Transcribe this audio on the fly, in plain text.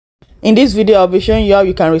In this video, I'll be showing you how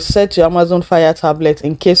you can reset your Amazon Fire tablet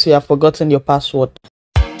in case you have forgotten your password.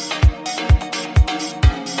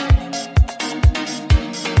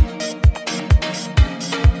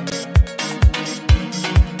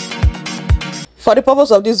 For the purpose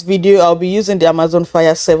of this video, I'll be using the Amazon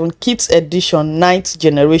Fire 7 Kids Edition 9th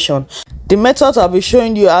generation. The methods I'll be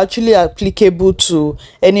showing you are actually applicable to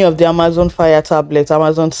any of the Amazon Fire tablets,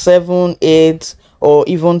 Amazon 7, 8, or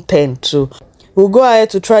even 10 too. We'll go ahead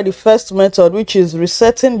to try the first method, which is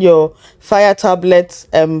resetting your Fire tablet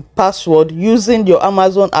password using your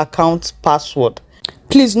Amazon account password.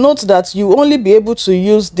 Please note that you only be able to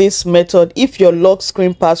use this method if your lock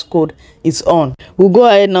screen passcode is on. We'll go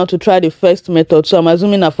ahead now to try the first method. So I'm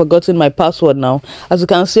assuming I've forgotten my password now. As you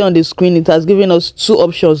can see on the screen, it has given us two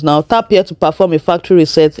options now. Tap here to perform a factory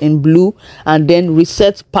reset in blue and then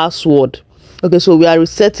reset password. Okay, so we are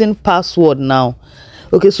resetting password now.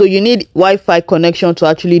 Okay, so you need Wi-Fi connection to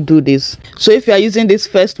actually do this. So if you are using this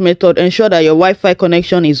first method, ensure that your Wi-Fi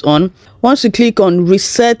connection is on. Once you click on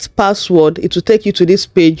reset password, it will take you to this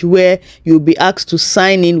page where you'll be asked to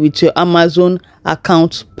sign in with your Amazon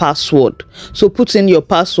account password. So put in your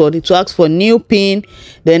password. It will ask for new PIN,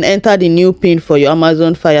 then enter the new PIN for your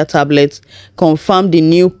Amazon Fire tablet, confirm the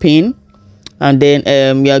new PIN, and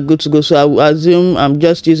then we are good to go. So I will assume I'm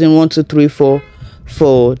just using 1 2 3 4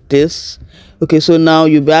 for this. Okay, so now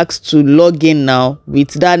you'll be asked to log in now with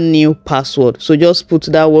that new password. So just put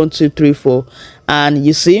that 1 2 3 4, and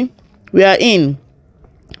you see we are in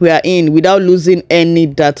without losing any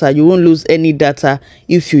data. You won't lose any data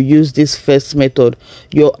if you use this first method.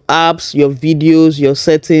 Your apps, your videos, your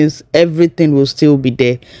settings, everything will still be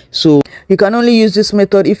there. So you can only use this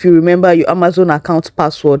method if you remember your Amazon account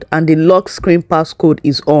password and the lock screen passcode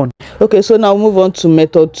is on. Okay, so now move on to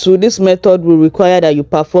method 2. This method will require that you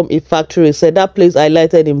perform a factory reset. That place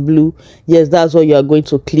highlighted in blue, yes, that's what you are going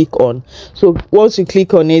to click on. So once you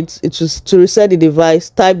click on it, it is to reset the device.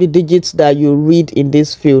 Type the digits that you read in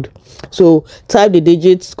this field. So type the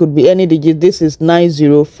digits, could be any digit. This is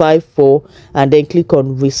 9054, and then click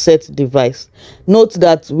on reset device. Note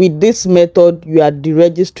that with this method you are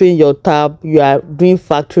deregistering your tab, you are doing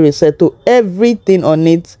factory reset, so everything on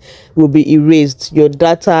it will be erased. Your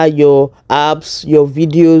data, your apps, your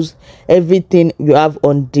videos, everything you have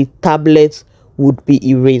on the tablet would be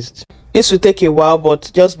erased. This will take a while, but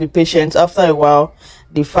just be patient. After a while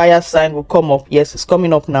the fire sign will come up. Yes, it's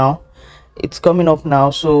coming up now. It's coming up now.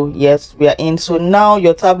 So yes, we are in. So now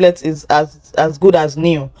your tablet is as good as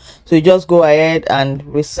new. So you just go ahead and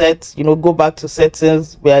reset, go back to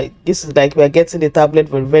settings. This is like we are getting the tablet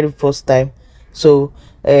for the very first time. So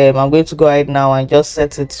I'm going to go ahead now and just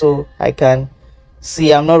set it so I can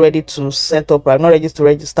see. I'm not ready to set up. I'm not ready to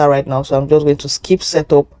register right now, so I'm just going to skip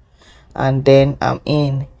setup, and then I'm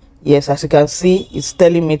in. Yes, as you can see, it's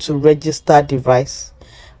telling me to register device.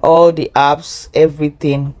 All the apps,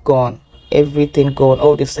 everything gone,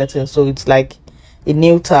 all the settings. So it's like a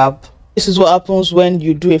new tab. This is what happens when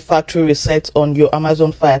you do a factory reset on your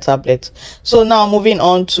Amazon Fire tablet. So now moving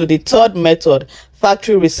on to the third method,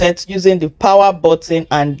 factory reset using the power button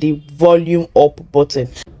and the volume up button.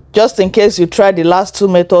 Just in case you try the last two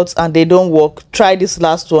methods and they don't work, try this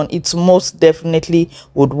last one. It most definitely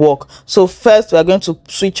would work. So first we are going to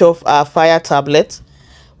switch off our Fire tablet.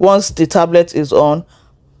 Once the tablet is on,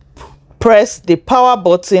 press the power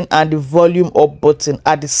button and the volume up button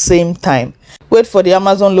at the same time. Wait for the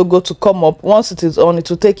Amazon logo to come up. Once it is on, it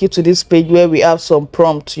will take you to this page where we have some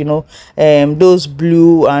prompts, those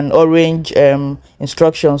blue and orange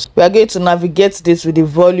instructions. We are going to navigate this with the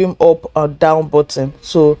volume up or down button.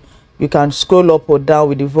 So you can scroll up or down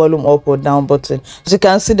with the volume up or down button. As you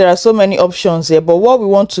can see, there are so many options here, but what we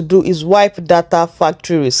want to do is wipe data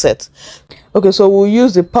factory reset. Okay, so we'll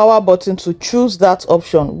use the power button to choose that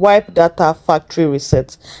option, wipe data factory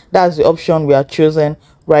reset. That's the option we are choosing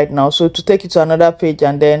right now. So to take you to another page,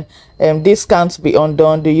 and then this can't be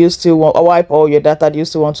undone. Do you still want to wipe all your data? Do you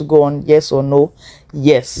still want to go on? Yes or no?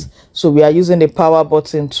 Yes. So we are using the power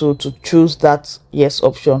button to choose that yes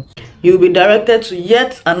option. You'll be directed to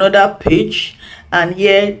yet another page, and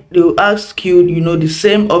here they will ask you, the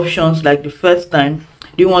same options like the first time.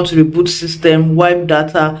 Do you want to reboot system, wipe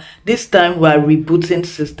data? This time we are rebooting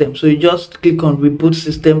system, so you just click on reboot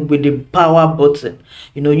system with the power button.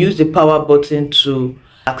 Use the power button to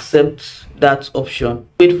accept that option.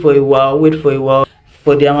 Wait for a while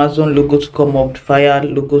for the Amazon logo to come up, the Fire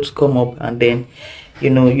logo to come up, and then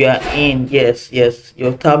you are in. Yes,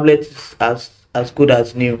 your tablet is as good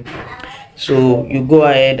as new. So you go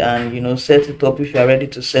ahead and set it up if you are ready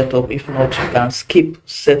to set up. If not, you can skip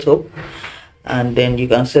setup and then you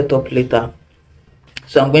can set up later.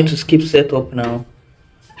 So I'm going to skip setup now,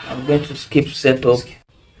 I'm going to skip setup.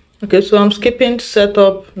 Okay, so I'm skipping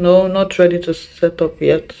setup. No, not ready to set up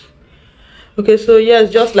yet. Okay, so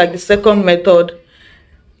yes, just like the second method,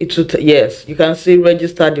 it would, yes, you can see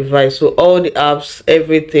register device. So all the apps,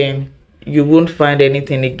 everything, you won't find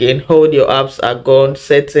anything again. All your apps are gone,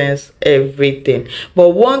 settings, everything. But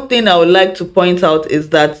one thing I would like to point out is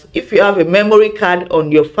that if you have a memory card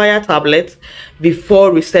on your Fire tablet,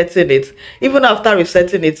 before resetting it, even after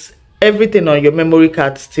resetting it, everything on your memory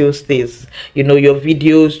card still stays. You know, your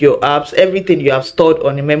videos, your apps, everything you have stored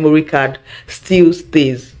on a memory card still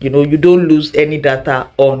stays. You know, you don't lose any data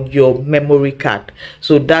on your memory card.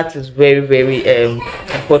 So that is very, very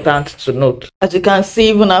important to note. As you can see,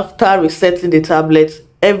 even after resetting the tablet,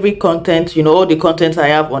 every content, you know, all the content I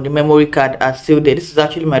have on the memory card are still there. This is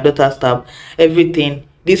actually my daughter's tab. Everything,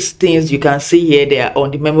 these things you can see here, they are on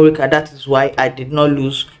the memory card. That is why I did not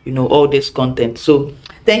lose, you know, all this content. So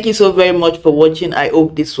thank you so very much for watching. I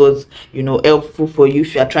hope this was, you know, helpful for you.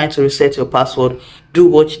 If you are trying to reset your password, do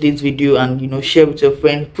watch this video and, you know, share with your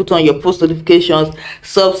friend. Put on your post notifications,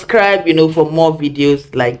 subscribe, you know, for more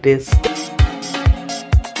videos like this.